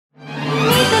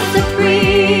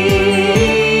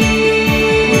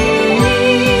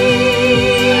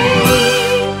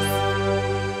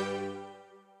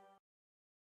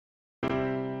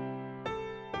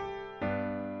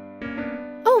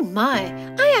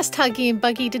asked Huggy and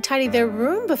Buggy to tidy their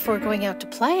room before going out to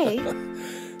play.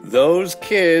 Those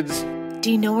kids.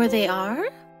 Do you know where they are?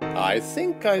 I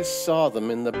think I saw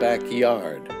them in the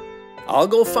backyard. I'll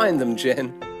go find them,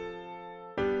 Jen.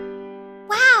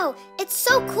 Wow, it's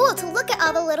so cool to look at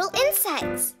all the little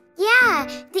insects. Yeah,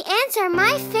 the ants are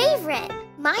my favorite.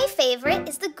 My favorite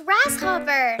is the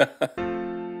grasshopper.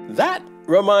 That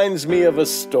reminds me of a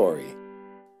story.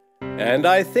 And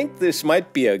I think this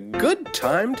might be a good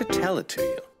time to tell it to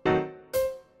you.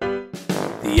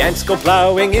 The ants go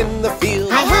plowing in the field.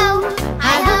 Hi-ho,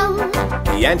 hi-ho.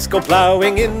 The ants go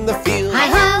plowing in the field.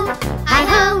 Hi-ho,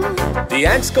 hi-ho. The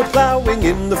ants go plowing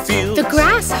in the field. The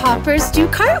grasshoppers do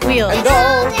cartwheels. And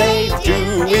all they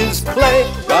do is play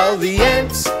while the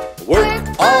ants work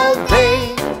all day.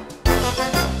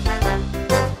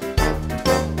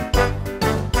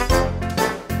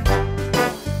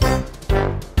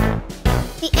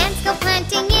 The ants go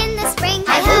planting in the spring.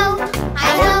 Hi-ho,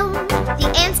 hi-ho. The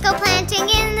ants go planting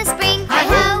in the spring.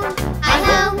 Hi-ho,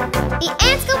 hi-ho. The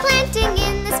ants go planting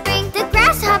in the spring. The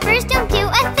grasshoppers don't do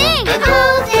a thing. And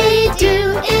all they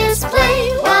do is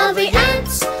play while the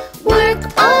ants work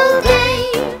all day.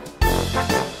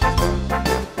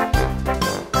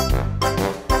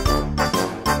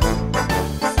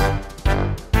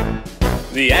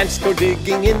 The ants go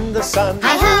digging in the sun.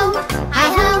 Hi-ho,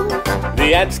 hi-ho.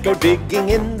 The ants go digging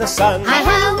in the sun.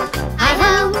 Hi-ho,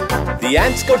 hi-ho. The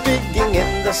ants go digging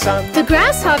in the sun. The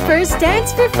grasshoppers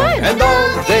dance for fun. And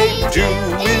all they do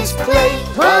is play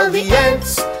while the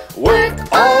ants work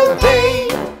all day.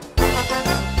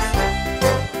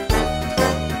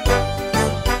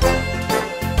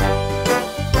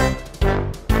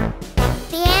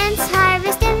 The ants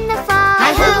harvest in the fall.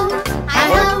 Hi-ho,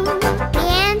 hi-ho. The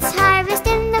ants harvest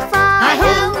in the fall.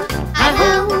 Hi-ho,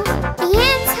 hi-ho. The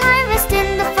ants harvest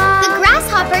in the fall. The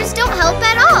grasshoppers don't help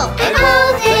at all. And all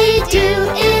they do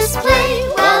is play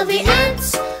while the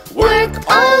ants work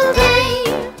all day.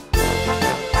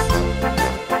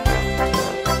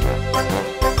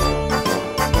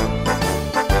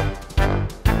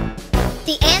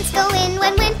 The ants go in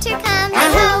when winter comes.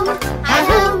 Hi-ho,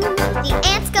 hi-ho. The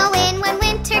ants go in when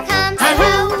winter comes.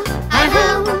 Hi-ho,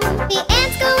 hi-ho. The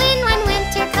ants go in when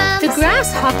winter comes. The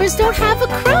grasshoppers don't have a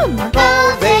crumb.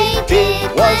 All they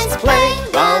did was play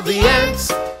while the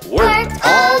ants worked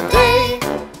all day.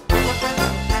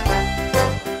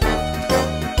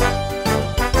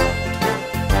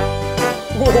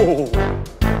 Whoa!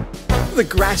 The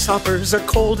grasshoppers are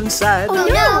cold and sad. Oh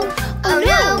no, oh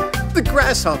no, The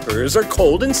grasshoppers are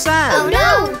cold and sad. oh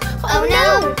no, oh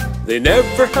no. They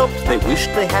never helped, they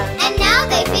wished they had. And now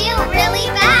they feel really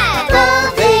bad.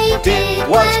 All they did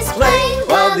was play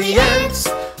while the ants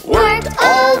worked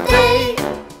all day.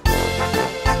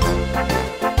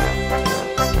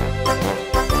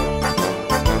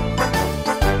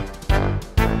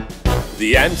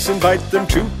 The ants invite them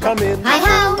to come in.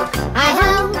 Hi-ho,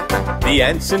 hi-ho, The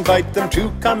ants invite them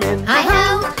to come in.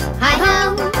 hi-ho,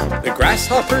 hi-ho. The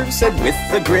grasshopper said with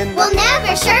a grin. We'll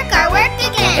never shirk our work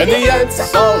again. And the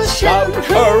ants all shout,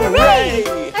 hooray!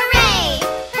 Hooray!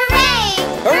 Hooray!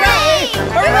 Hooray!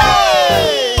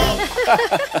 Hooray!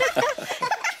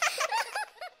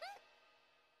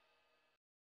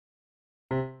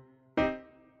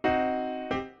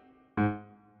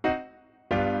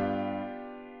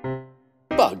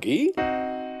 Buggy,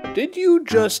 did you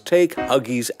just take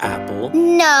Huggy's apple?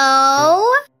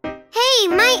 No. Hey,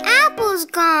 my apple's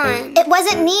gone. It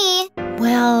wasn't me.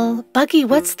 Well, Buggy,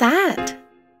 what's that?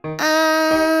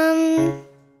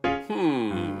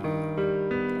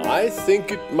 I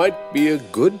think it might be a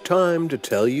good time to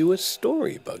tell you a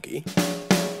story, Buggy.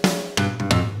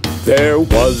 There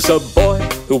was a boy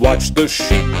who watched the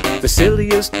sheep, the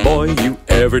silliest boy you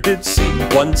ever did see.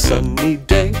 One sunny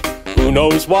day, who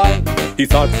knows why, he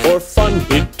thought for fun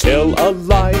he'd tell a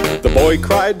lie. The boy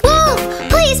cried, Wolf,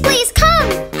 please, please come.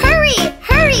 Hurry,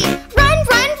 hurry, run,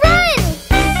 run, run.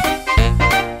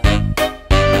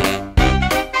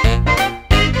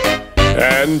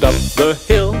 and up the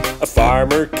hill a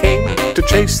farmer came to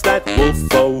chase that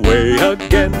wolf away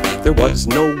again. There was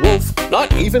no wolf,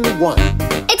 not even one.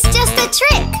 It's just a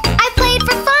trick. I played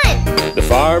for fun. The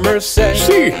farmer said,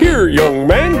 "See here, young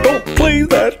man, don't play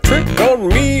that trick on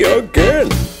me again."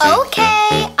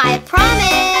 Okay, I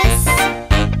promise.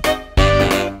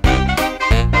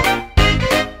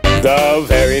 The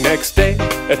very next day,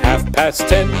 at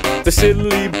 10:30, the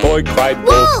silly boy cried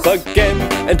wolf again.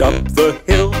 And up the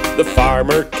hill the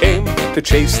farmer came to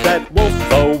chase that wolf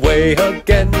away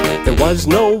again. There was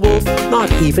no wolf,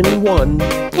 not even one.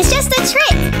 It's just a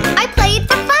trick. I played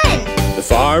for fun. The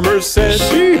farmer said,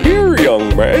 "See here,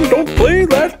 young man, don't play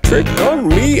that trick on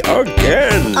me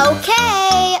again."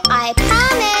 Okay,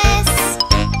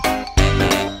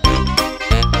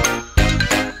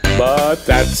 But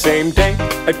that same day,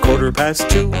 at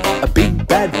 2:15, a big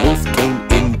bad wolf came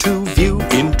into view.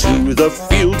 Into the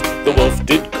field the wolf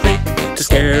did creep to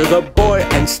scare the boy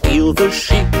and steal the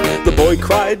sheep. The boy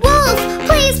cried, "Wolf,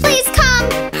 please, please come!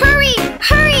 Hurry,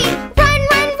 hurry! Run,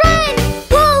 run, run!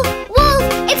 Wolf, wolf,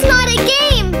 it's not a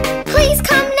game! Please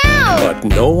come now!" but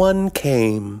no one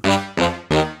came.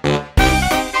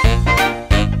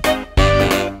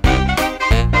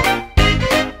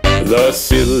 The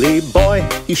silly boy,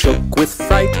 he shook with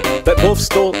fright. That wolf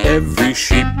stole every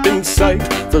sheep in sight.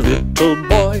 The little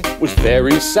boy was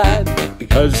very sad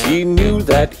because he knew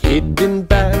that he'd been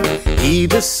bad. He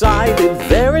decided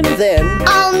there and then,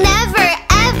 "I'll never,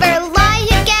 ever lie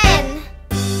again!"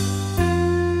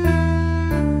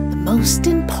 The most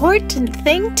important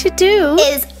thing to do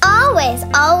Is always,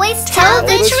 always tell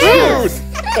the truth!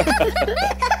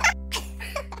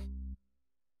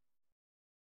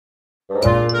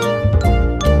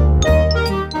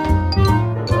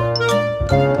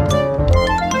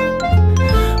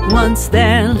 Once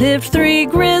there lived 3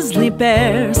 grizzly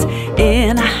bears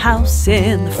in a house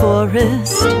in the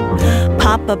forest.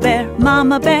 Papa bear,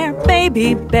 mama bear,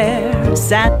 baby bear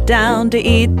sat down to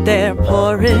eat their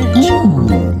porridge.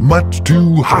 Ooh, much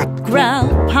too hot.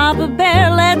 Growled Papa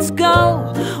bear, let's go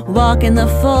walk in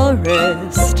the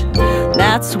forest.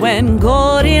 That's when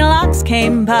Goldilocks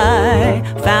came by,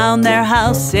 found their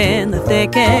house in the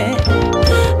thicket.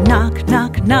 Knock,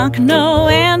 knock, knock, no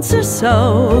answer,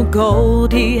 so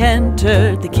Goldie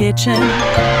entered the kitchen.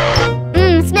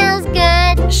 Smells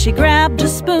good! She grabbed a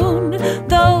spoon,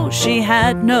 though she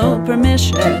had no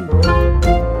permission.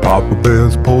 Papa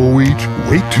Bear's porridge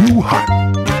way too hot.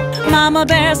 Mama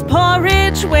bear's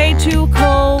porridge way too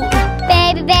cold.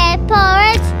 Baby bear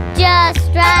porridge just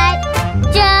right,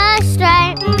 just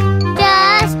right,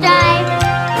 just right.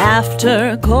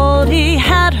 After Goldie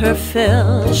had her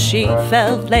fill, she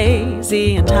felt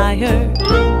lazy and tired.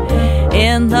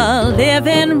 In the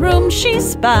living room she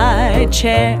spied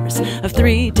chairs of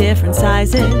 3 different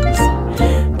sizes.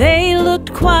 They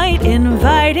looked quite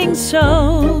inviting,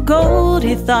 so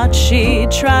Goldie thought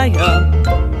she'd try 'em.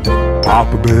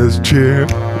 Papa Bear's chair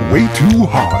way too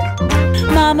hard.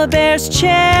 Mama bear's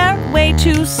chair way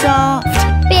too soft.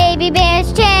 Baby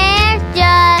bear's chair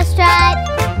just right,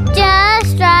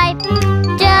 just right,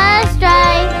 just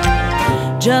right.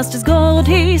 Just as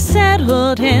Goldie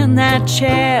settled in that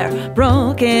chair,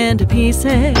 broke into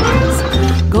pieces.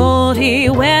 Goldie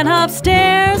went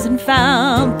upstairs and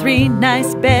found 3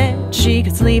 nice beds she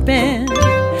could sleep in.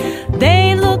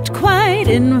 They looked quite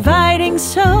inviting,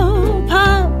 so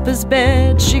Papa's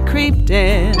bed she creeped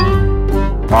in.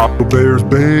 Papa Bear's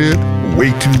bed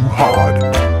way too hard.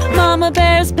 Mama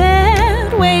bear's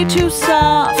bed way too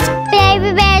soft.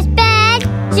 Baby bear's bed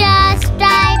just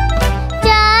right,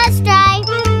 just right,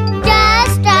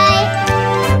 just right.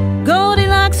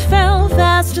 Goldilocks fell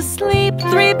fast asleep.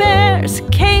 3 bears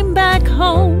came back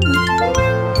home.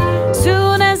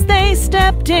 Soon as they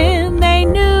stepped in, they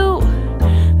knew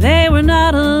they were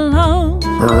not alone.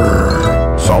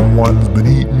 Someone's been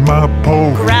eating my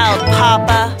porridge. Growled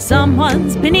Papa.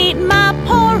 Someone's been eating my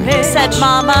porridge, said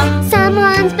Mama.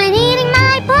 Someone's been eating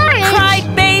my porridge. Cried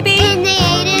Baby. And they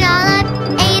ate it all up,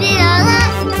 ate it all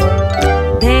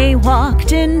up. They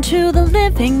walked into the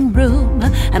living room,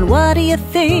 and what do you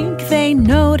think they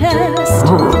noticed?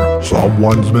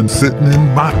 Someone's been sitting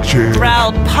in my chair.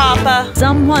 Growled Papa.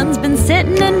 Someone's been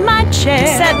sitting in my chair,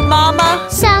 said Mama.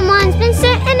 Someone's been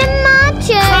sitting in my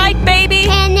chair. Cried Baby.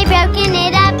 And they broken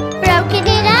it up, broken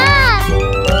it up.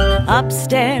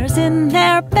 Upstairs in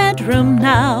their bedroom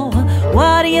now,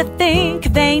 what do you think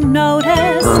they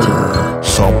noticed?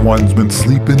 Someone's been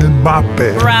sleeping in my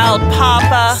bed. Growled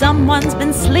Papa. Someone's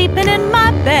been sleeping in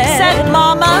my bed, said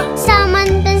Mama.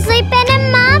 Someone's been sleeping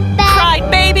in my bed. Cried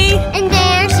Baby. And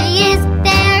there she is,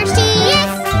 there she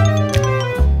is.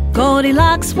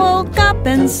 Goldilocks woke up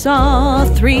and saw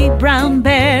 3 brown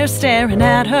bears staring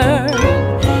at her.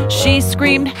 She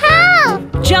screamed, Help!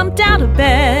 jumped out of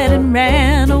bed and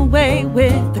ran away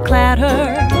with the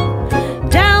clatter.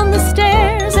 Down the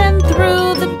stairs and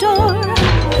through the door,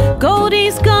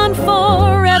 Goldie's gone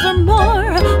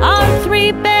forevermore. Our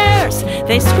 3 bears,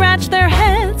 they scratched their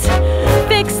heads,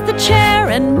 fixed the chair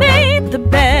and made the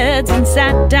beds, and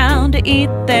sat down to eat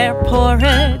their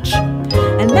porridge.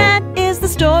 And that is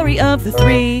the story of the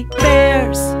 3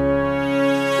 bears.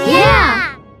 Yeah!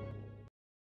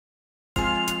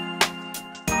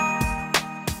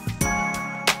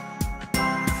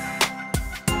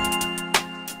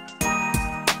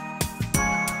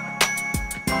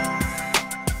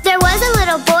 There was a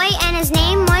little boy and his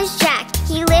name was Jack.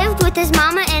 He lived with his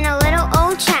mama in a little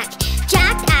old shack.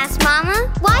 Jack asked Mama,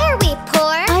 why are we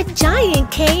poor? a giant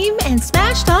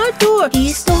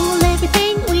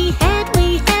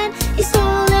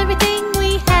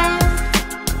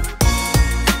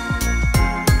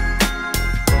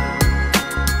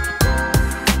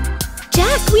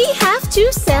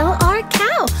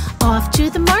to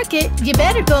the market, you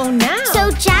better go now.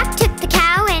 So Jack took the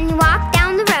cow and walked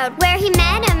down the road, where he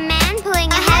met a man pulling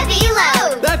a heavy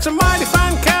load. That's a mighty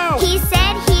fine cow. He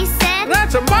said,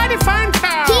 that's a mighty fine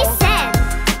cow. he said.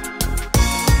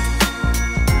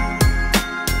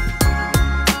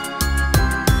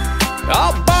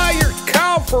 I'll buy your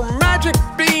cow for magic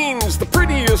beans, the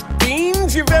prettiest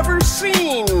beans you've ever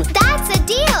seen. That's a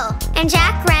deal. And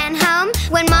Jack ran home.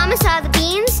 When Mama saw the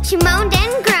beans, she moaned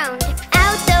and groaned.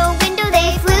 Out the window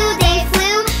they flew, they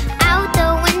flew. Out the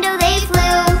window they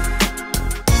flew.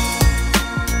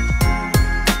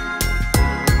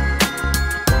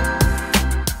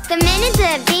 The minute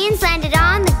the beans landed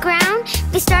on the ground,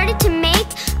 they started to make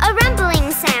a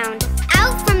rumbling sound.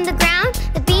 Out from the ground,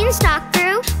 the beanstalk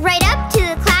grew, right up to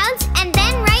the clouds and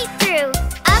then right through.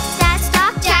 Up that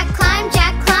stalk Jack climbed,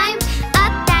 Jack climbed.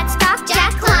 Up that stalk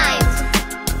Jack climbed.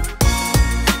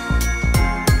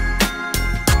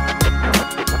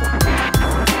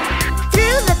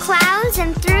 Through the clouds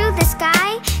and through the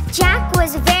sky, Jack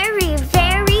was very,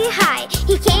 very high.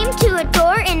 He came to a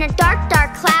door in a dark,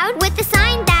 dark cloud with a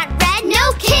sign that read, "No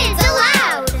kids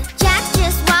allowed." Jack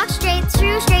just walked straight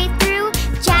through, straight through.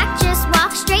 Jack just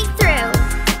walked straight through.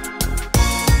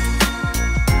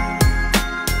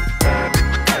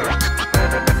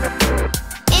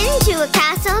 Into a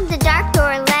castle the dark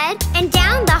door led, and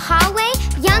down the hallway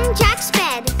young Jack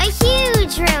sped. A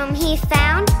huge room he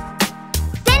found.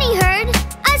 Then he heard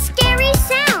a scary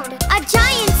sound. A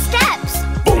giant steps.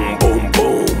 Boom, boom,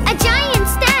 boom. A giant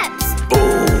steps.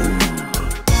 Boom.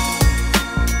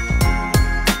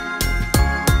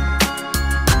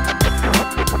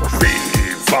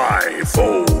 3, 5,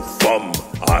 4, fum.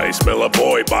 I smell a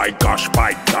boy, by gosh,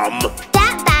 by gum.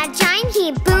 That bad giant,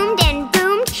 he boomed and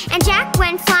boomed, and Jack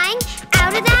went flying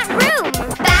out of that room.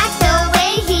 Back the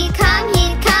way he'd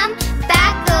come,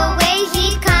 back the way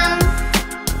he'd come.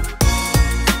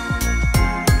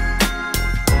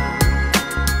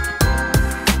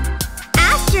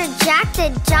 After Jack the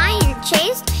giant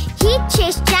chased, he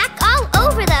chased Jack all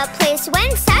over the place, when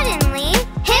suddenly,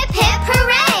 hip hip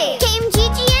hooray, came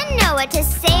Gigi and Noah to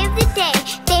save the day.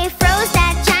 They froze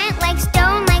that giant like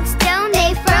stone, like stone.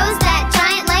 They froze that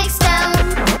giant like stone.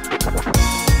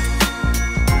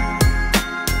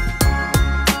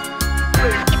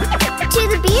 To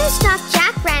the beanstalk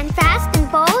Jack ran fast and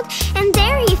bold, and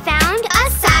there he found a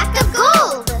sack of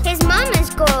gold. His mama's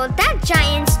gold that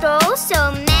giant stole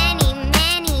so many,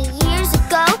 many years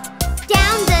ago.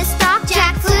 Down the stalk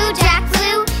Jack flew, Jack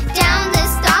flew. Down the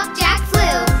stalk Jack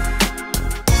flew.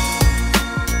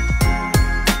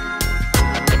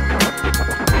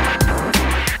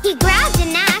 He grabbed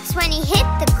an axe when he hit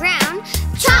the ground.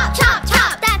 Chop, chop,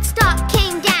 chop, that stalk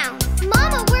came down.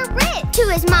 Mama, we're rich, to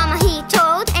his mama he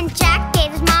told, and Jack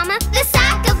gave his mama the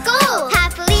sack of gold.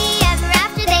 Happily ever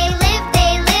after they lived,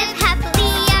 they lived.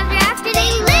 Happily ever after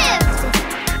they lived.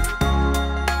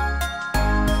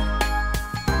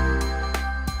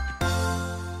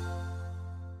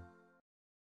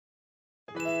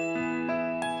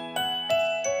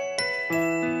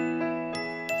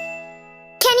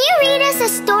 Can you read us a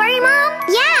story, Mom?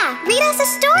 Yeah, read us a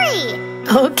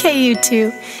story. Okay, you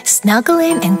two. Snuggle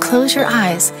in and close your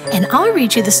eyes, and I'll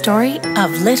read you the story of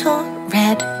Little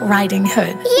Red Riding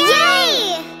Hood.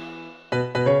 Yay!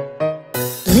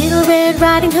 Little Red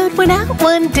Riding Hood went out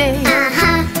one day.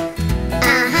 Uh-huh.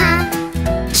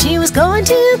 Uh-huh. She was going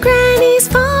to Granny's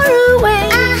far away.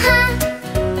 Uh-huh.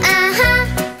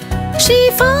 Uh-huh. She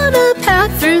followed a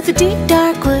path through the deep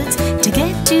dark woods to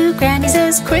get to Granny's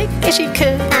as quick as she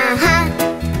could. Uh-huh.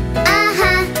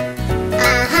 Uh-huh.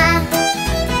 Uh-huh.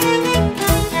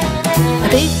 A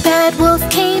big bad wolf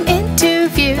came into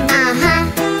view. Uh-huh.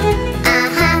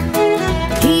 Uh-huh.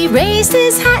 He raised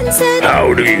his hat and said,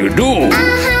 How do you do?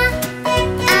 Uh-huh.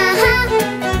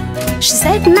 Uh-huh. She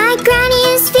said, My granny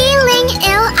is feeling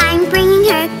ill. I'm bringing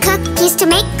her cookies to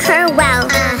make her well.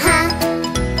 Uh-huh.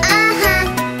 Uh-huh.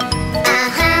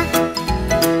 Uh-huh.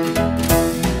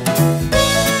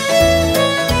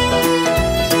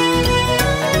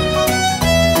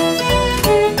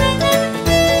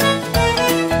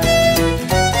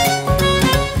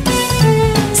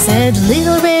 said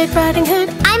Little Red Riding Hood,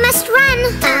 I must run.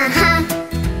 Uh-huh.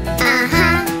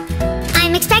 Uh-huh.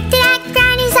 I'm expected at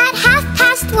Granny's at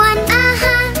 1:30. Uh-huh.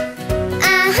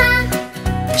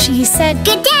 Uh-huh. she said,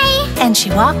 Good day. and she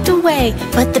walked away.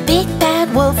 But the big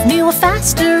bad wolf knew a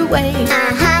faster way.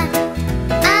 Uh-huh.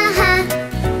 Uh-huh.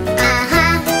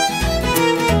 Uh-huh.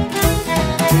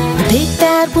 The big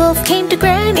bad wolf came to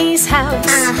Granny's house.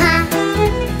 Uh-huh.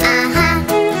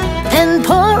 Uh-huh. And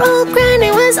poor old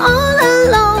Granny was all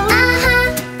alone. Uh-huh.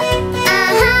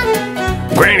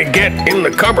 Uh-huh. Granny get in the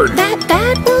cupboard. That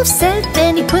bad wolf said,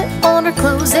 then he put on her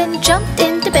clothes and jumped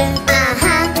into bed.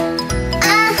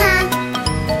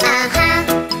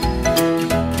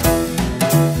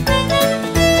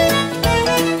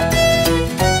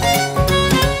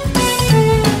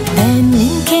 Then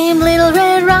in came Little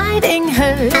Red Riding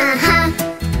Hood.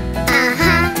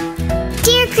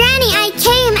 Dear Granny, I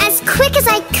came as quick as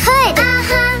I could.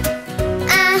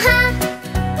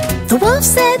 The wolf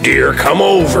said, Dear, come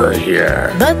over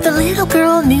here. but the little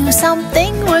girl knew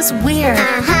something was weird.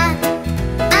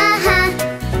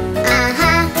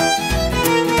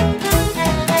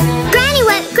 Granny,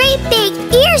 what great big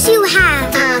ears you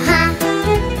have.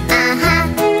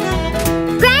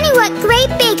 Granny, what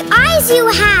great big eyes you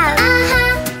have.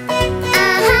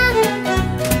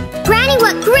 Granny,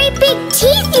 what great big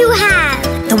teeth you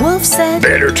have. The wolf said,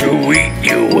 Better to eat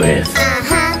you with.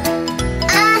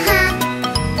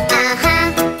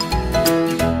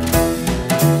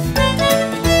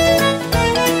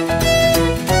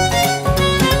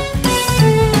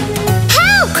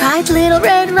 cried Little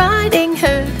Red Riding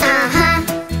Hood.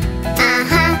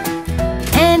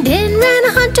 And in ran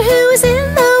a hunter who was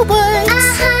in the woods.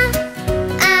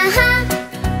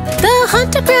 The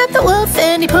hunter grabbed the wolf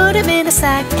and he put him in a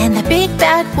sack. And the big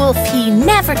bad wolf, he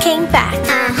never came back.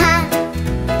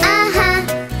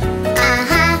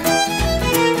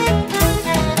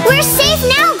 We're safe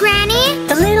now, Granny.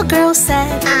 The little girl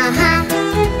said,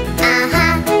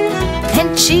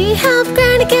 and she helped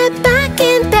Granny get back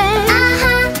in bed.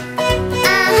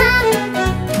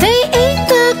 They ate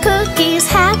the cookies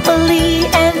happily,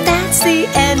 and that's the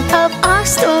end of our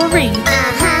story.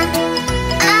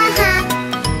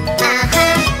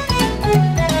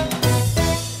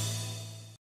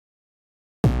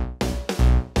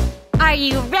 Are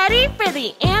you ready for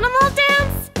the animal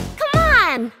dance? Come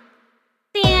on!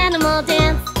 The animal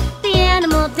dance, the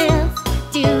animal dance.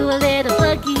 Do a little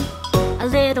boogie, a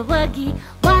little woogie.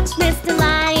 Watch Mr.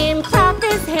 Lion clap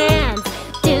his hands,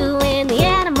 doing the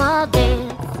animal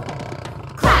dance.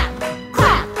 Clap,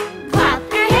 clap, clap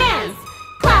your hands.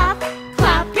 Clap,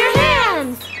 clap your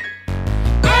hands.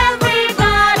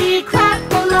 Everybody clap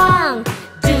along,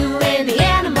 doing the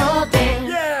animal dance.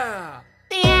 Yeah!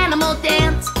 The animal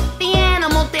dance, the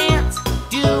animal dance.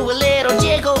 Do a little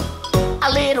jiggle, a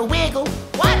little wiggle.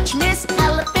 Watch Miss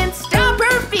Elephant stomp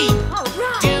her feet,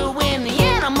 doing the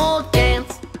animal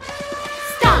dance.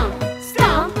 Stomp,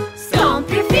 stomp, stomp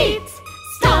your feet.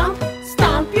 Stomp,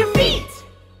 stomp your feet.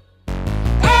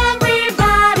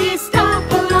 Everybody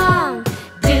stomp along,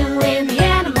 doing the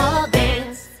animal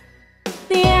dance.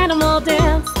 The animal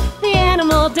dance, the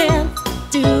animal dance.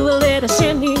 Do a little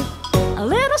shimmy, a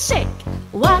little shake.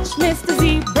 Watch Mr.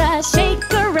 Zebra shake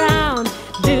around,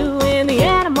 doing the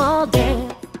animal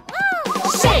dance.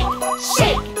 Shake,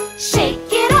 shake,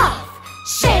 shake it off.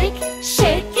 Shake,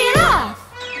 shake it off.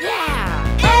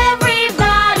 Yeah!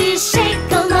 Everybody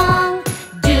shake along,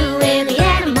 doing the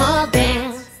animal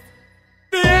dance.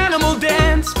 The animal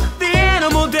dance, the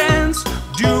animal dance.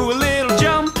 Do a little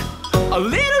jump, a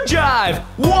little jive.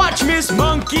 Watch Miss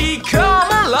Monkey come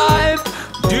alive,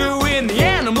 doing the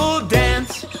animal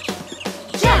dance.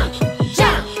 Jump,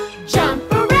 jump,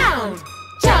 jump around.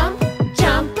 Jump,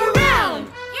 jump around.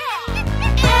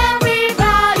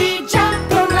 Everybody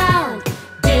jump around,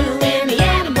 doing the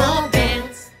animal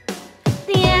dance.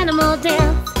 The animal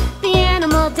dance, the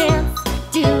animal dance.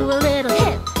 Do a little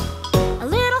hip, a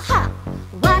little hop.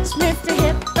 Watch Mr.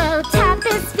 Hippo tap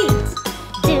his feet,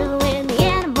 doing the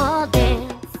animal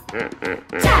dance.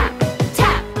 Tap,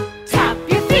 tap, tap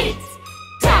your feet.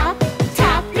 Tap,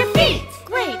 tap your feet.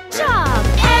 Great job.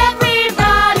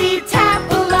 Everybody tap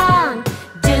along,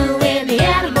 doing the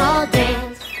animal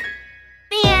dance.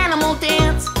 The animal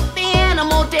dance, the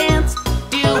animal dance.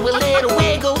 Do a little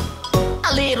wiggle,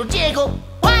 a little jiggle.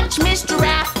 Watch Miss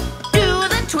Giraffe do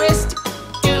the twist,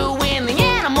 doing the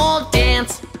animal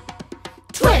dance.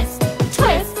 Twist,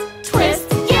 twist, twist,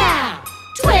 yeah.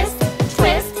 Twist,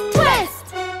 twist, twist.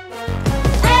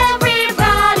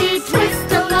 Everybody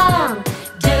twist along,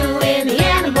 doing the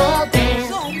animal dance.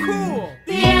 So cool!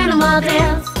 The animal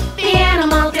dance, the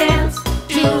animal dance.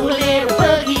 Do a little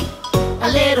boogie, a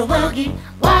little woogie.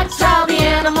 Watch all the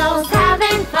animals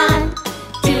having fun,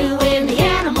 doing the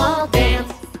animal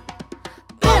dance.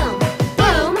 Boom,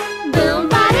 boom, boom,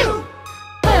 ba-doo.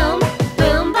 Boom,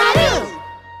 boom, ba-doo.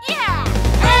 Yeah!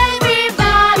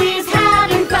 Everybody's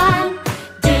having fun,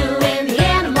 doing the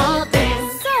animal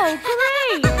dance. So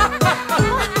great!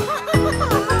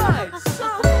 So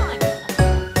fun!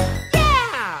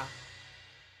 Yeah!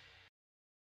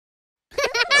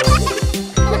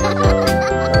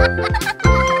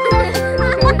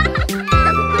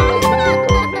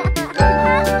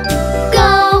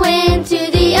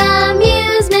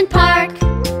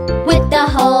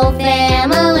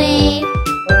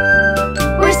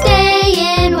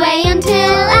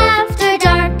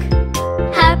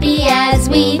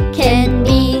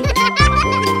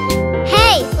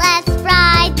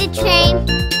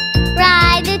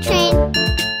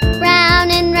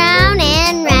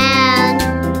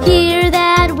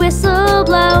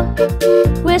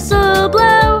 whistle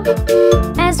blow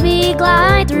as we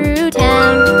glide through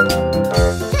town.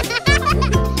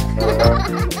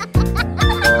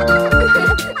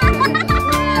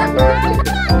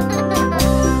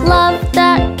 Love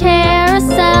that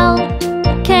carousel,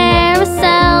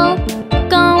 carousel,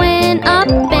 going up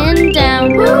and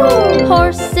down. Woo!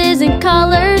 Horses in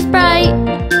colors bright,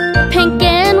 pink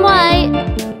and white,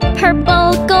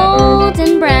 purple, gold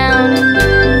and brown.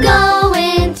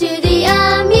 Going to the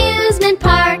amusement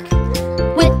park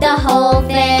with the whole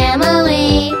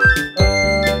family.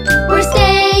 We're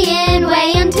staying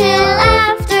way until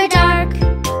after dark,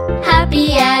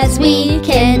 happy as we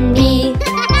can be.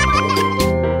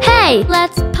 Hey,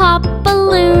 let's pop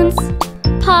balloons,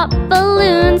 pop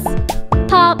balloons,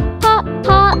 pop, pop,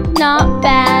 pop, not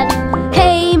bad.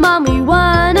 Hey Mom, we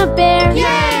want a bear.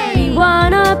 Yay! We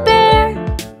want a bear,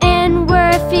 and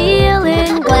we're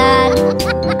feeling glad.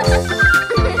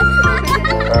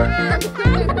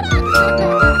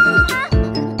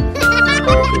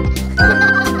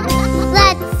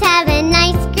 Let's have an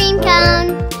ice cream cone,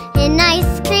 an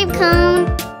ice cream cone.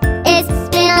 It's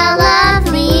been a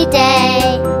lovely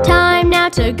day. Time now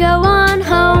to go on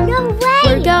home. No way!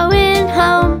 We're going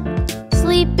home,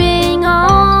 sleeping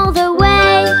all the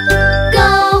way.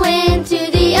 Going to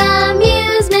the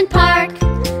amusement park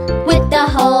with the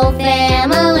whole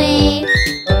family.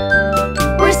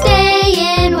 We're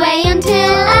staying way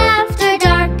until after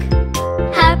dark,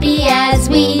 happy as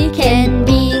we can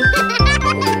be.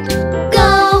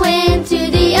 Going to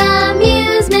the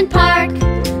amusement park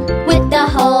with the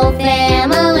whole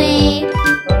family.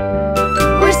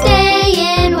 We're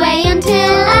staying way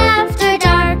until after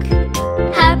dark,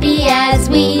 happy as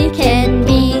we can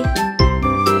be.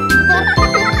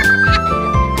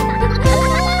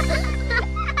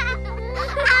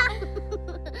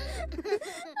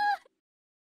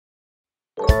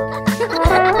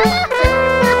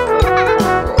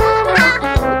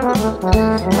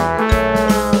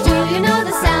 Do you know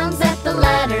the sounds that the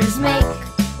ladders make?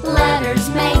 Ladders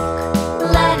make,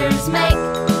 ladders make.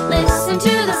 Listen to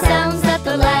the sounds that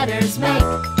the ladders make.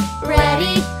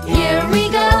 Ready? Here we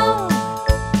go.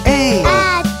 A,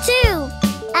 Two,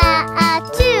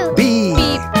 two. B,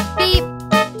 Beep, beep,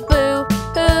 boo,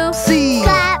 hoo. C,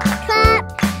 Clap,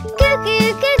 clap,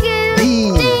 cuckoo, cuckoo.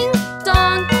 D, Ding,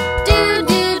 dong, do,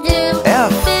 do, do.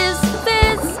 F, Fizz,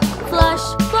 fizz, flush,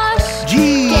 flush.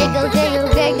 G, Giggle, giggle,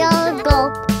 giggle,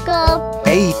 gulp, gulp.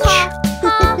 H, Ha,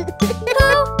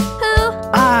 hoo, hoo.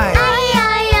 I,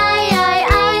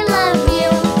 I love you.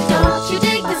 Don't you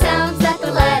dig the sounds that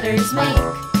the ladders make?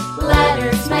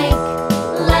 Ladders make,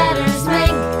 ladders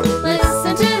make.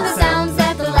 Listen to the sounds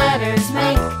that the ladders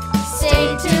make.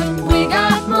 Stay tuned, we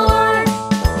got more.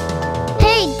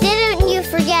 Hey, didn't you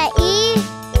forget E?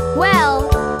 Well,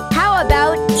 how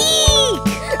about eek?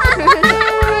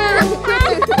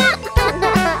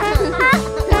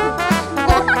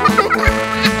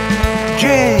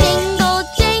 J, Jingle,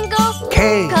 jingle,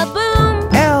 K,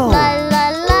 kaboom. L, La la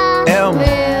la. M,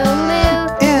 Moo moo.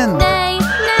 N, Nay,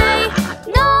 nay,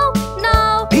 no,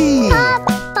 no. P, Pop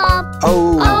pop.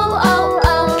 O, Oh, oh,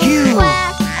 oh. Q,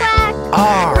 Quack, quack.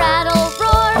 R, Rattle,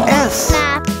 roar. S,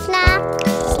 Snap snap.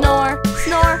 Snore,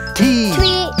 snore. T,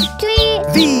 Tweet tweet.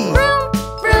 V, Vroom,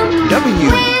 vroom. W,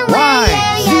 Y,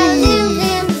 Zoom Z,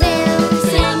 zoom zoom.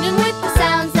 Singing with the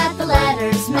sounds that the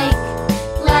ladders make.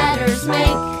 Ladders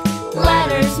make,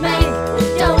 ladders make.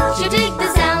 Don't you dig the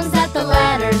sounds that the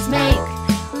ladders make?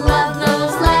 Love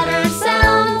those ladder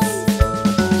sounds.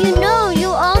 You know you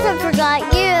also forgot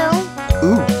you.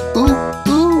 ooh, ooh,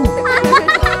 ooh.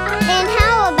 And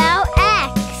how about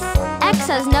X? X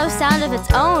has no sound of its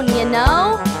own, you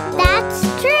know? That's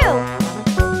true.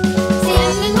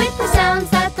 Singing with the sounds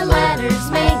that the ladders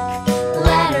make.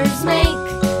 Ladders make,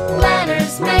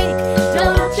 ladders make.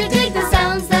 Don't you dig the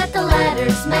sounds that the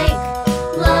ladders make?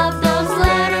 Love those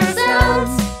ladder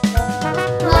sounds.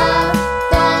 Love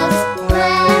those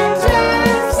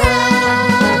ladder sounds.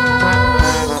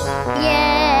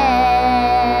 Yeah.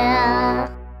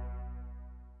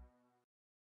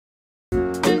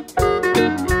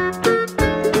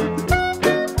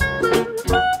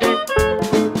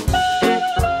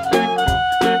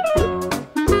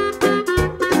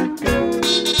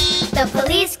 The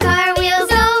police car wheels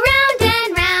go round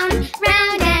and round,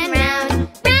 round and round,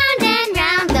 round and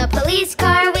round. The police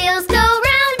car wheels go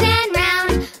round and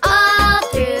round, all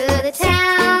through the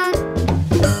town.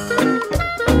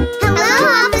 Hello,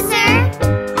 officer.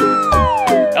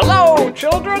 Hello,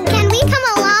 children. Can we come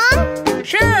along?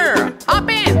 Sure, hop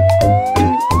in.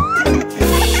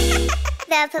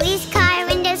 The police car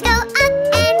windows go up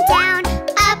and down,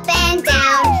 up and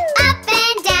down, up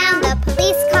and down. The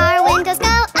police car windows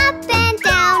go up and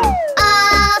down,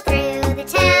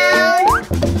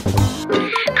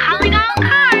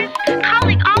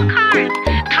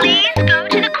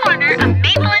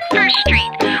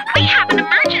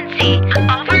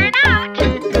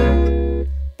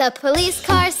 police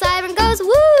car siren goes woo,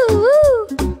 woo,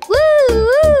 woo,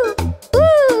 woo,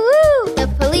 woo, woo. The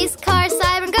police car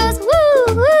siren goes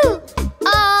woo, woo,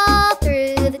 all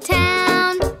through the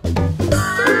town.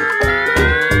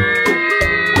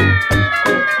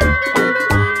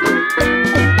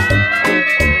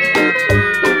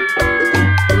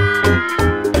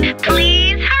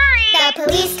 Please hurry! The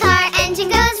police car engine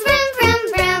goes vroom, vroom,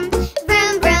 vroom,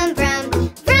 vroom, vroom, vroom,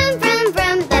 vroom, vroom,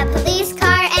 vroom. The police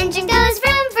car engine goes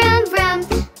vroom, vroom, vroom,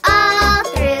 all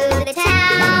through the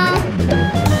town.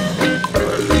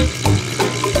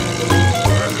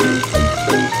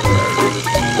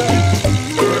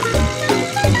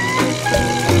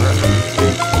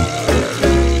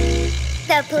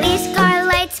 The police car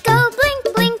lights go blink,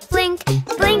 blink, blink,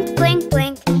 blink, blink,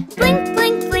 blink, blink,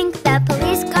 blink, blink. The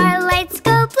police car lights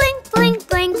go blink, blink,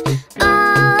 blink,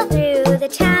 all through the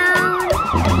town.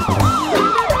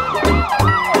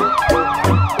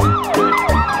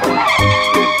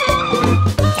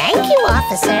 Thank you,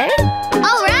 officer.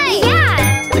 All right, yeah.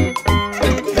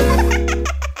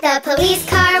 The police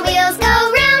car wheels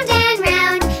go round and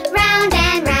round, round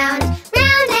and round,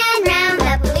 round and round.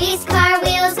 The police car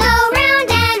wheels go round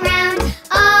and round,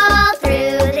 all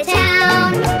through the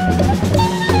town.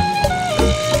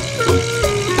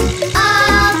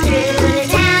 All through the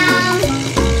town.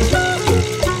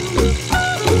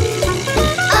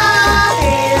 All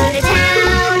through the town.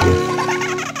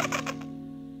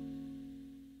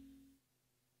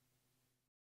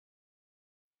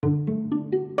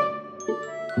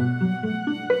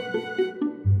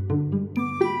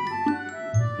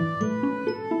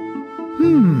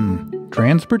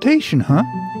 Transportation, huh?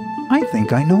 I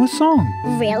think I know a song.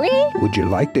 Really? Would you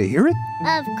like to hear it?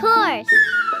 Of course.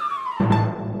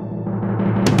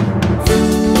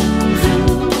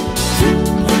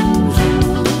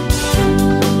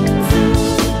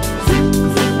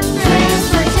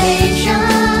 Transportation,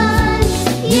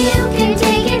 you can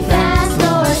take it fast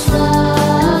or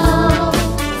slow.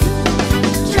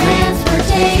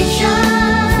 Transportation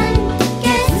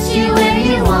gets you where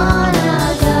you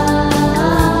wanna go.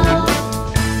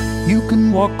 You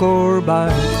can walk or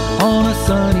bike on a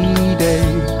sunny day,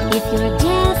 If your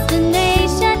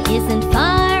destination isn't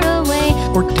far away,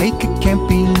 or take a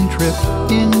camping trip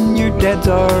in your dad's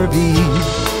RV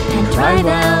and drive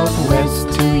out west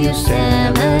to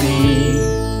Yosemite.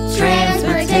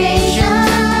 Transportation,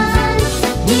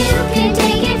 you can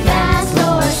take it fast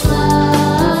or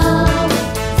slow.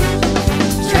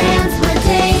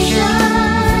 Transportation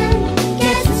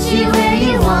gets you where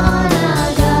you wanna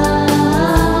go.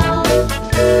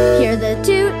 Hear the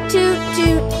toot, toot,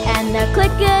 toot and the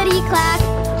clickety-clack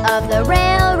of the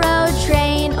railroad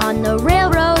train on the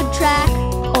railroad track.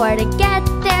 Or to get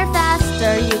there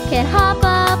faster, you can hop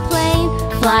a plane,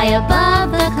 fly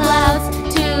above the clouds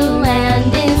to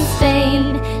land in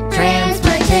Spain.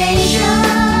 Transportation,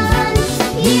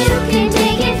 you can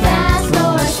take it fast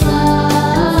or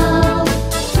slow.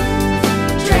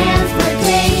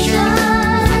 Transportation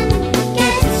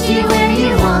gets you where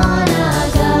you wanna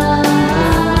go.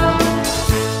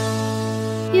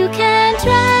 You can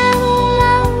travel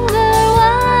over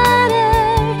water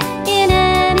in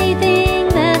anything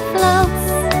that floats,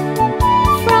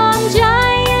 from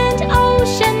giant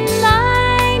ocean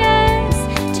liners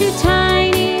to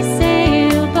tiny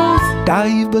sailboats.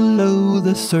 Dive below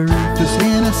the surface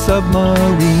in a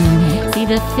submarine. See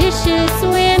the fishes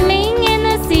swimming in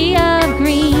the sea of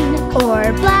green.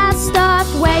 Or blast off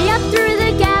way up through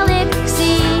the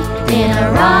galaxy in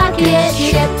a rocket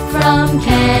ship from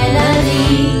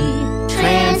Kennedy.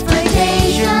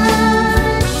 Transportation,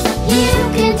 you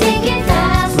can take it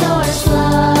fast or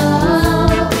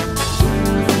slow.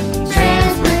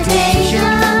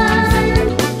 Transportation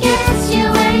gets you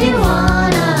where you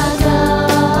wanna go.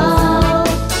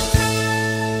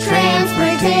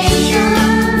 Transportation,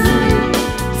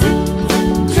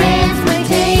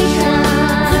 transportation,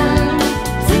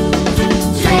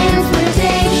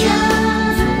 transportation,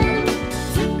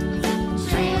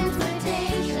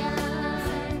 transportation.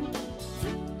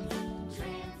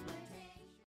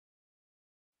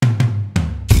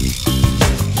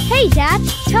 Hey Dad,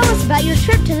 tell us about your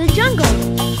trip to the jungle.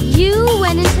 You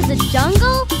went into the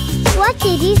jungle? What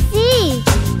did you see?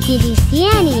 Did you see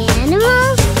any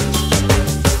animals?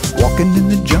 Walking in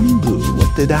the jungle,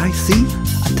 what did I see?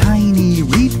 A tiny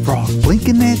reed frog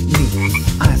blinking at me.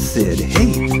 I said,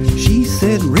 hey, she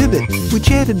said, ribbit. We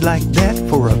chatted like that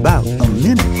for about a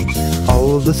minute.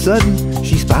 All of a sudden,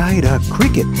 she spied a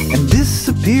cricket and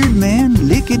disappeared, man,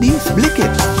 lickety-splicket.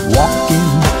 Walking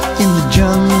in the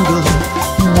jungle,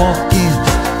 walking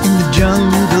in the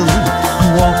jungle,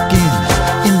 walking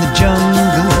in the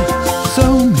jungle. So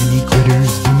many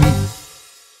critters to meet,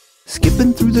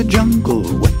 Skipping through the jungle,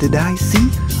 what did I see?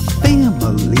 A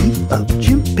family of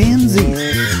chimpanzees.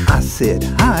 I said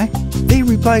hi, they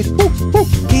replied whoop whoop.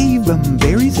 Gave them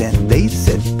berries and they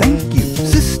said thank you.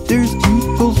 Sisters,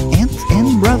 uncles, aunts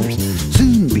and brothers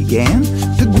soon began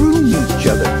to groom each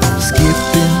other.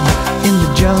 Skipping in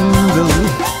the jungle,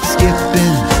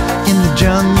 skipping in the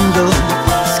jungle,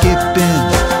 skipping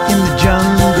in the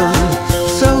jungle.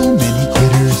 So many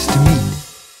critters to meet.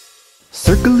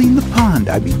 Circling the pond,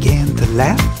 I began to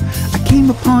laugh. I came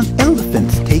upon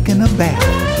elephants taking a bath.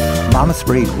 Mama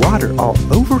sprayed water all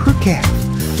over her calf.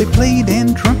 They played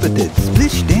and trumpeted,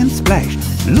 splished and splashed.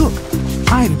 Look,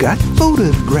 I've got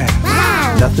photographs.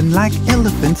 Wow! Nothing like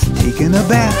elephants taking a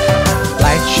bath.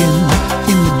 Splashing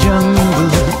in the jungle,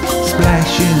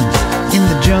 splashing in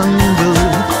the jungle,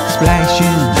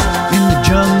 splashing in the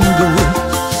jungle.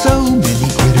 So many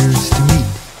critters to meet.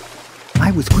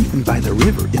 I was creeping by the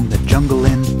river in the jungle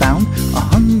and found a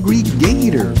hungry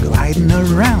gator gliding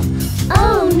around.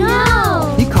 Oh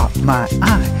no! He caught my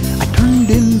eye. I turned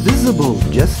invisible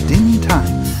just in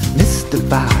time.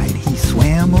 Mystified, he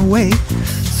swam away,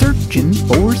 searching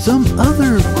for some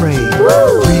other prey.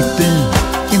 Woo! Creeping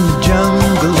in the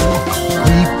jungle,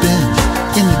 creeping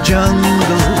in the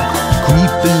jungle,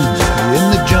 creeping in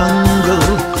the jungle.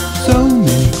 So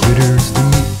many critters to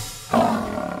meet.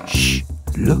 Shh!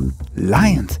 Look,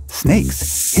 lions,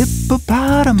 snakes,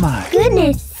 hippopotami.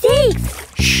 Goodness sakes!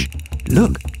 Shh!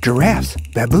 Look, giraffes,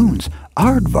 baboons,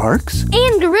 aardvarks.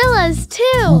 And gorillas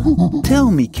too!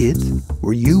 Tell me, kids,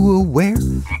 were you aware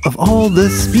of all the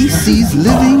species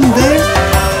living there?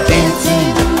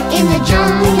 Dancing in the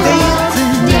jungle,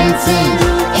 dancing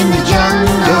in the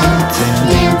jungle,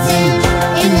 dancing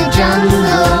in the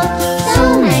jungle. So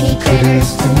many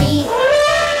critters to meet.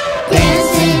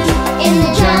 Dancing in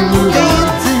the jungle,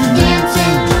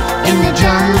 dancing in the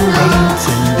jungle,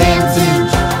 dancing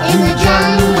in the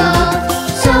jungle.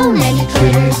 So many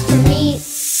critters to meet.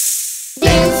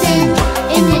 Dancing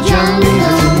in the jungle,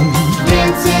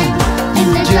 dancing in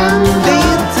the jungle,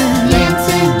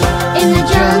 dancing in the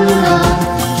jungle.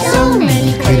 So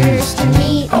many critters to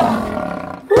meet.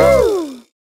 Woo!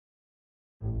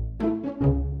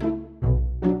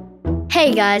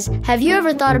 Hey guys, have you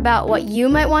ever thought about what you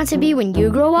might want to be when you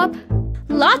grow up?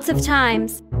 Lots of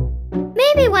times.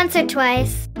 Maybe once or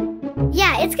twice.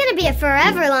 Yeah, it's gonna be a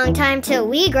forever long time till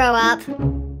we grow up.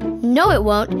 No, it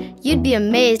won't. You'd be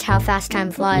amazed how fast time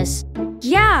flies.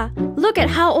 Yeah, look at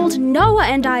how old Noah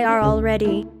and I are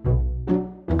already.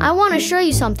 I want to show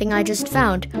you something I just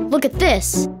found. Look at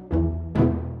this.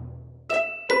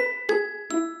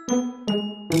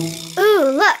 Ooh,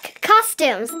 look,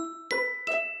 costumes.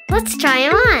 Let's try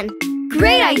them on.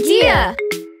 Great idea!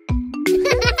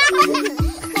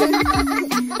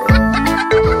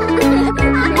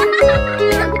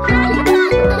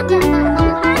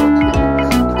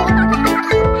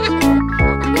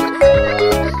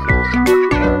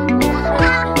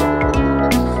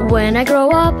 When I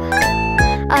grow up,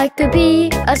 I could be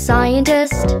a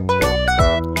scientist,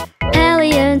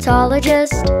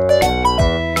 paleontologist,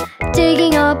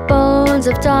 digging up bones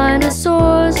of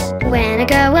dinosaurs. When I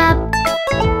grow up,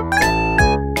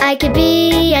 I could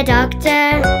be a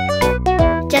doctor,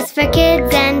 just for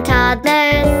kids and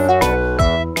toddlers.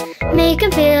 Make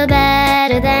 'em feel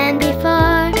better than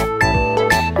before.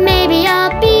 Maybe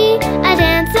I'll be a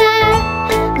dancer,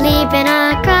 leaping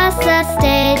across the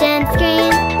stage and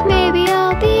screen. Maybe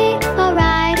I'll be a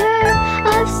writer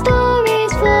of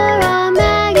stories for a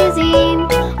magazine.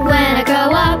 When I grow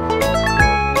up,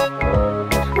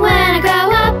 when I grow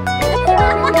up.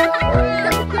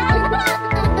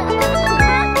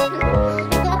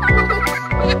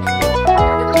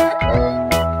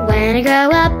 When I grow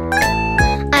up,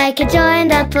 I could join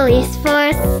the police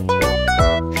force,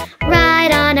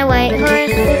 ride on a white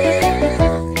horse.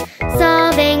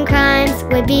 Solving crimes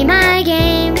would be my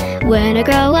game. When I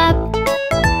grow up,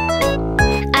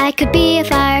 I could be a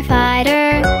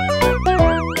firefighter,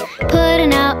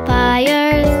 putting out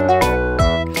fires,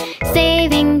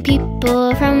 saving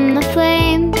people from the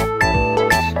flame.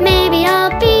 Maybe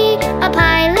I'll be a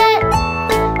pilot,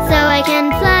 so I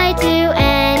can fly to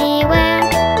anywhere.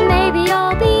 Maybe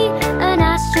I'll be an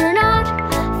astronaut,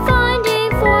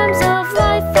 finding forms of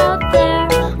life out there.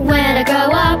 When I grow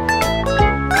up,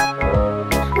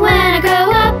 when I grow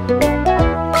up.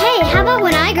 Hey, how about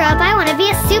when I grow up, I want to be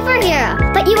a superhero?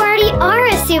 But you already are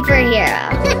a superhero.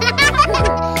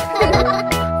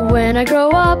 When I grow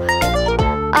up,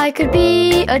 I could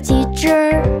be a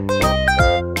teacher.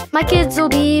 My kids will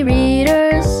be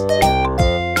readers,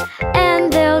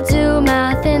 and they'll do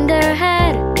math in their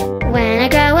head. When I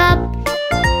grow up,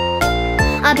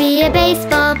 I'll be a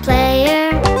baseball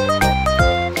player,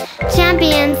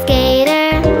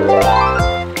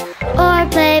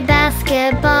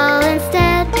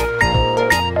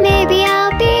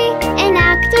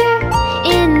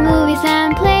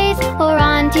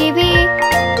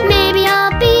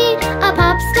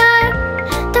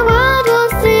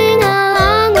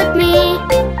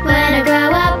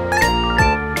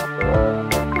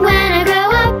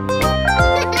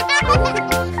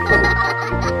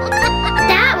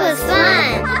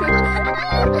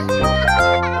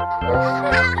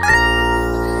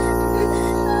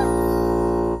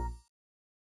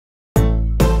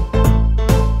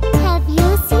 Have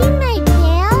you seen my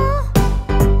tail?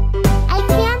 I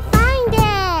can't find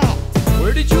it.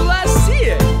 Where did you last see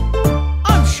it?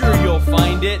 I'm sure you'll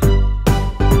find it.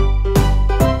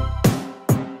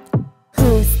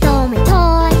 Who stole my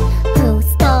toy? Who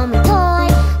stole my toy?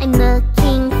 I'm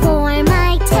looking for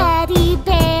my teddy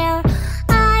bear.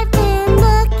 I've been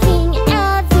looking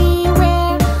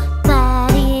everywhere,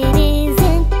 but it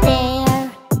isn't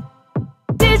there.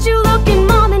 Did you look in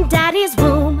Mom and Daddy's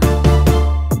room?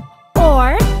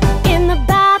 Or in the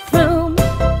bathroom?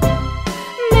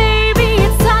 Maybe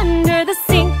it's under the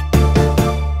sink.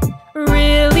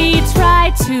 Really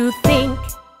try to think.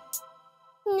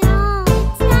 No,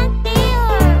 it's not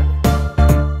there.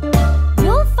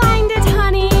 You'll find it,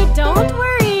 honey, don't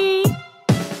worry.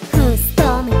 Who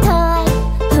stole my toy?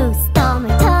 Who stole my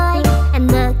toy? I'm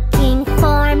looking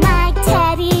for my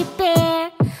teddy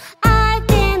bear. I've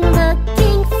been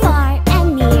looking far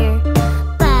and near,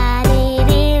 but it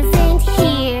isn't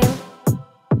here.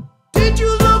 Did you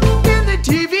look in the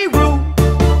TV room?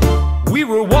 We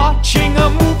were watching a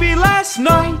movie last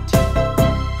night.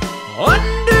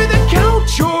 Under the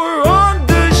couch or on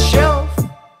the shelf.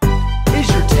 Is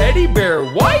your teddy bear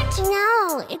white?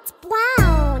 No, it's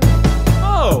brown.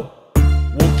 Oh,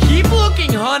 well keep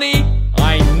looking, honey.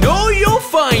 I know you'll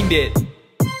find it.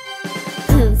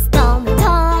 Who stole my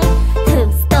toy?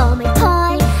 Who stole my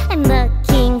toy? I'm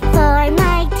looking for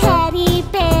my teddy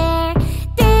bear.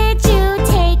 Did you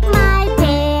take my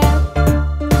bear?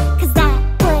 'Cause that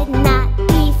would not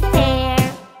be fair.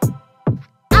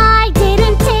 I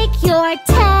didn't take your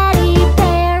teddy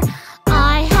bear.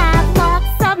 I have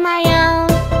lots of my own.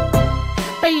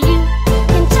 But you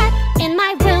can check in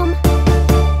my room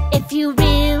if you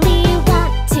really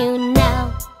want to know.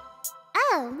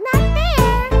 Oh, not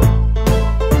there.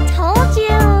 Told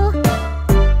you.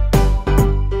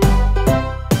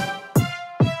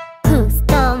 Who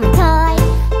stole my toy?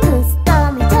 Who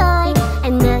stole my toy?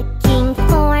 I'm looking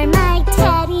for my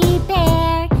teddy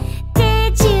bear.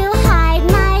 Did you hide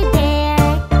my bear?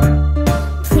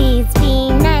 Please be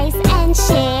nice and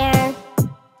share.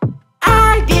 I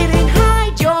didn't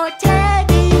hide your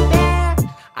teddy bear.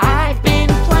 I've been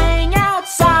playing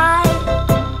outside.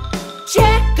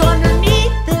 Check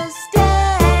underneath the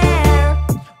stair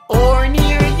or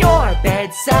near your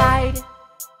bedside.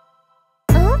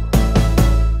 Oh?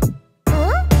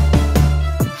 Oh?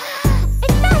 I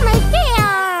found my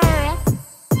bear!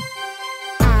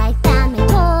 I found my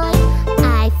toy. I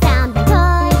found my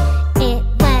toy. It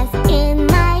was in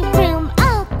my room.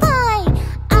 Oh boy!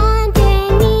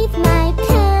 Underneath my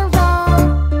pillow.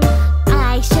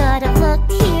 I should have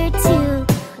looked here too.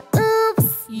 Oops!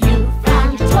 You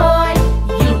found your toy.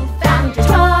 You found your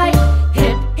toy.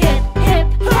 Hip, hip, hip,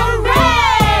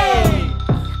 hooray!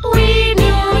 We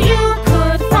knew you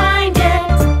could find it.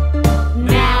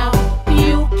 Now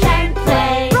you can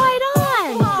play. Right on!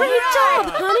 Great job,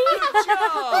 honey!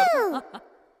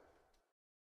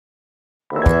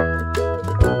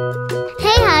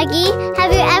 Hey Huggy,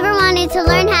 have you ever wanted to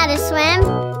learn how to swim?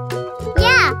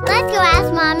 Yeah, let's go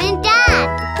ask Mom and Dad.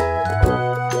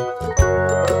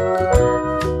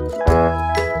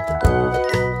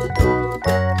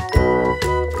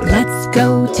 Let's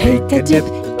go take a dip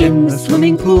in the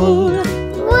swimming pool.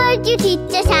 Would you teach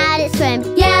us how to swim?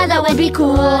 Yeah, that would be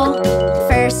cool.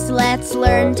 First, let's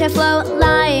learn to float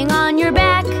lying on your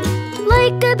back.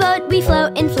 Like a boat, we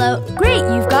float and float. Great,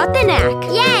 you've got the knack.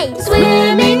 Yay!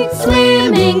 Swimming,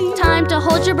 swimming, time to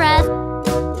hold your breath.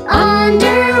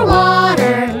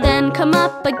 Underwater, then come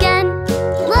up again.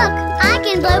 Look, I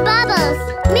can blow bubbles.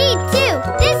 Me too.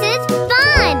 This is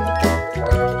fun.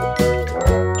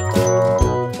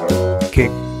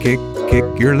 Kick, kick, kick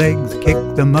your legs, kick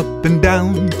them up and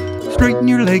down. Straighten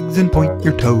your legs and point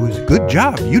your toes. Good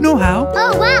job, you know how.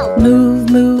 Oh wow! Move,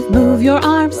 move, move your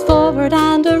arms forward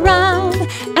and around.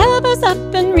 Elbows up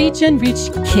and reach,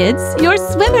 kids, you're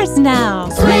swimmers now.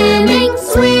 Swimming,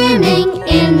 swimming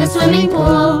in the swimming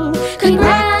pool.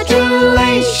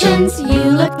 Congratulations, you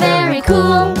look very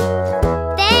cool.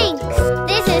 Thanks.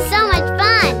 This is so much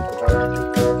fun.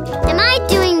 Am I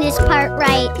doing this part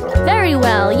right? Very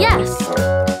well, yes.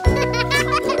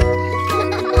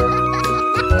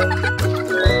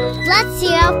 Let's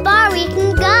see how far we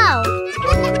can go.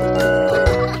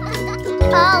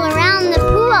 All around the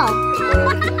pool.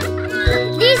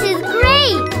 This is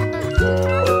great.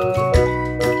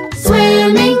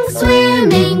 Swimming,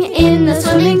 swimming in the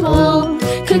swimming pool.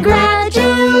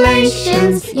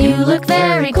 Congratulations, you look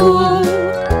very cool.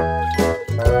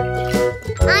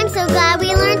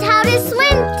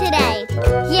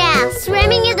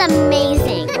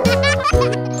 amazing.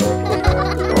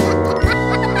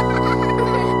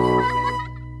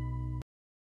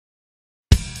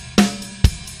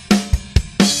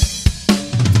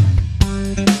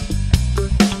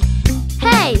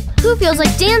 Hey, who feels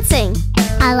like dancing?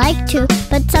 I like to,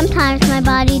 but sometimes my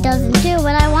body doesn't do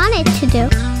what I want it to do.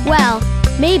 Well,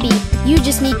 maybe you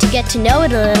just need to get to know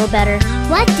it a little better.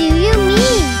 What do you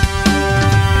mean?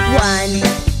 1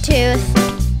 tooth,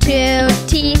 2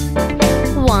 teeth,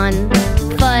 1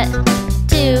 foot,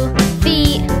 2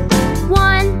 feet,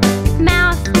 1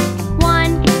 mouth,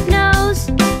 1 nose,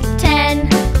 10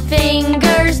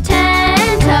 fingers,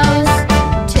 10 toes,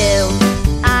 2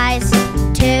 eyes,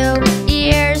 2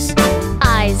 ears.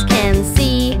 Eyes can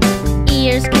see,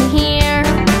 ears can hear.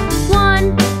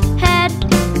 1 head,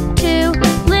 2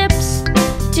 lips,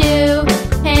 2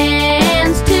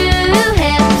 hands, 2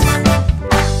 hips.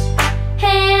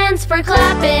 Hands for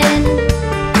clapping,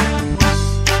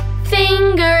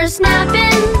 fingers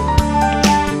snapping,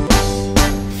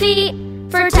 feet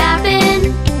for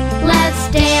tapping. Let's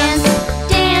dance,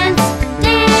 dance,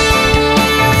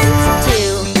 dance.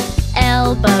 2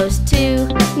 elbows, 2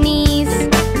 knees,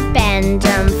 bend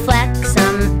 'em, flex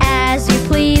 'em as you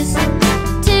please.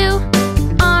 2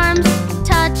 arms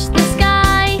touch the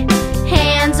sky,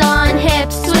 hands on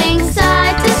hips, swing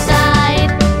side to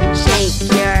side.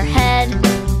 Shake your head,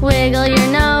 wiggle your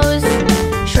nose,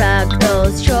 shrug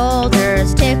those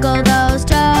shoulders, tickle those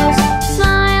toes.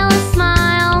 Smile,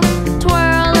 smile,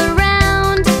 twirl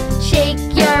around, shake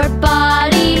your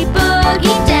body,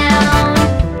 boogie down.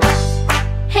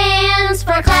 Hands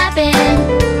for clapping,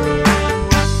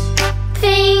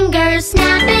 fingers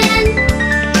snapping,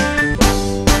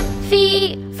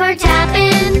 feet for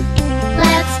tapping.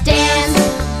 Let's dance,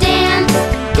 dance,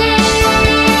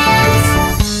 dance.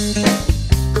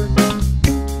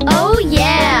 Oh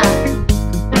yeah,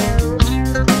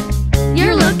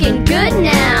 you're looking good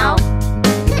now.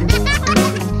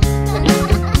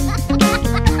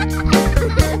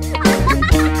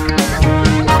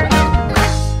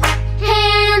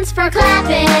 Hands for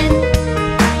clapping,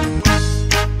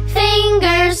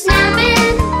 fingers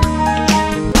snapping,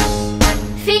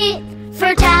 feet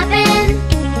for tapping.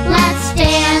 Let's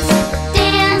dance,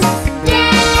 dance,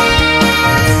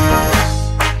 dance.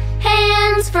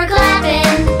 Hands for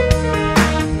clapping,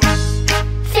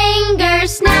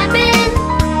 fingers snapping,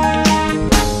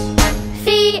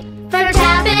 feet for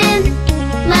tapping.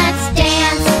 Let's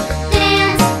dance,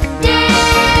 dance,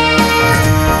 dance,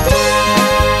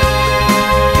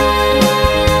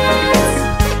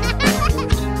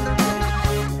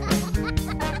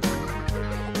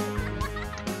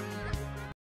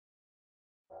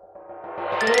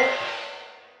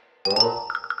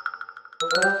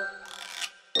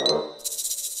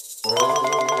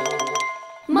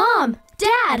 Mom,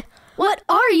 Dad, what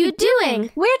are you doing?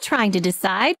 We're trying to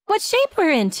decide what shape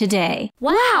we're in today.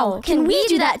 Wow, can we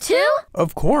do that too?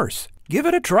 Of course. Give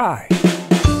it a try.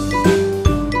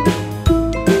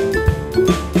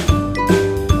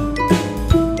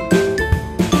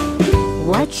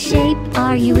 What shape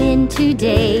are you in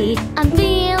today? I'm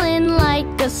feeling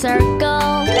like a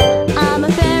circle. I'm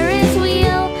a Ferris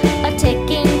wheel, a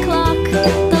ticking clock.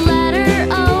 The letter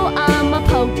O, I'm a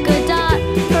polka dot.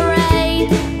 Hooray,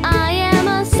 I am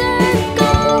a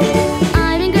circle.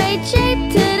 I'm in great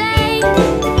shape today.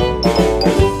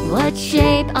 What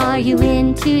shape are you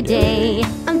in today?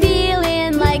 I'm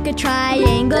feeling like a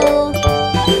triangle.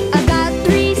 I've got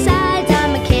 3 sides,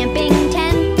 I'm a camping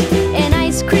tent. An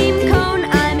ice cream cone,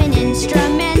 I'm an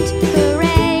instrument.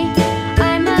 Hooray,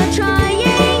 I'm a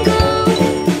triangle.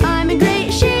 I'm in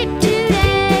great shape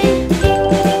today.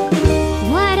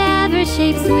 Whatever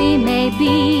shapes we may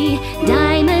be,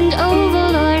 diamond,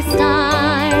 oval, or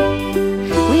star,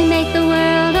 we make the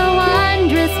world a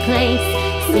wondrous place.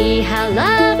 See how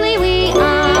lovely we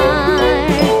are.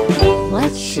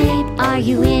 What shape are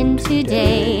you in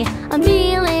today? I'm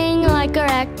feeling like a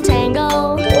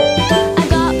rectangle. I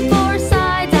got 4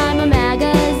 sides, I'm a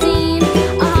magazine,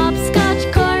 a hopscotch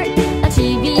cart, a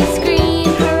TV screen.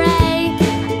 Hooray,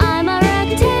 I'm a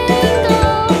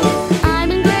rectangle. I'm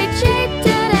in great shape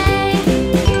today.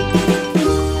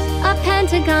 A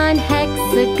pentagon,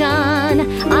 hexagon,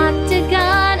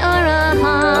 octagon, or a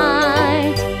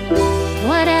heart.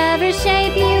 Whatever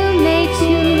shape you may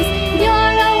choose,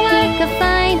 you're a work of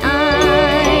fine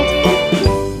art.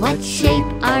 What shape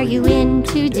are you in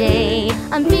today?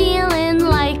 I'm feeling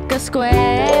like a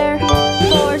square.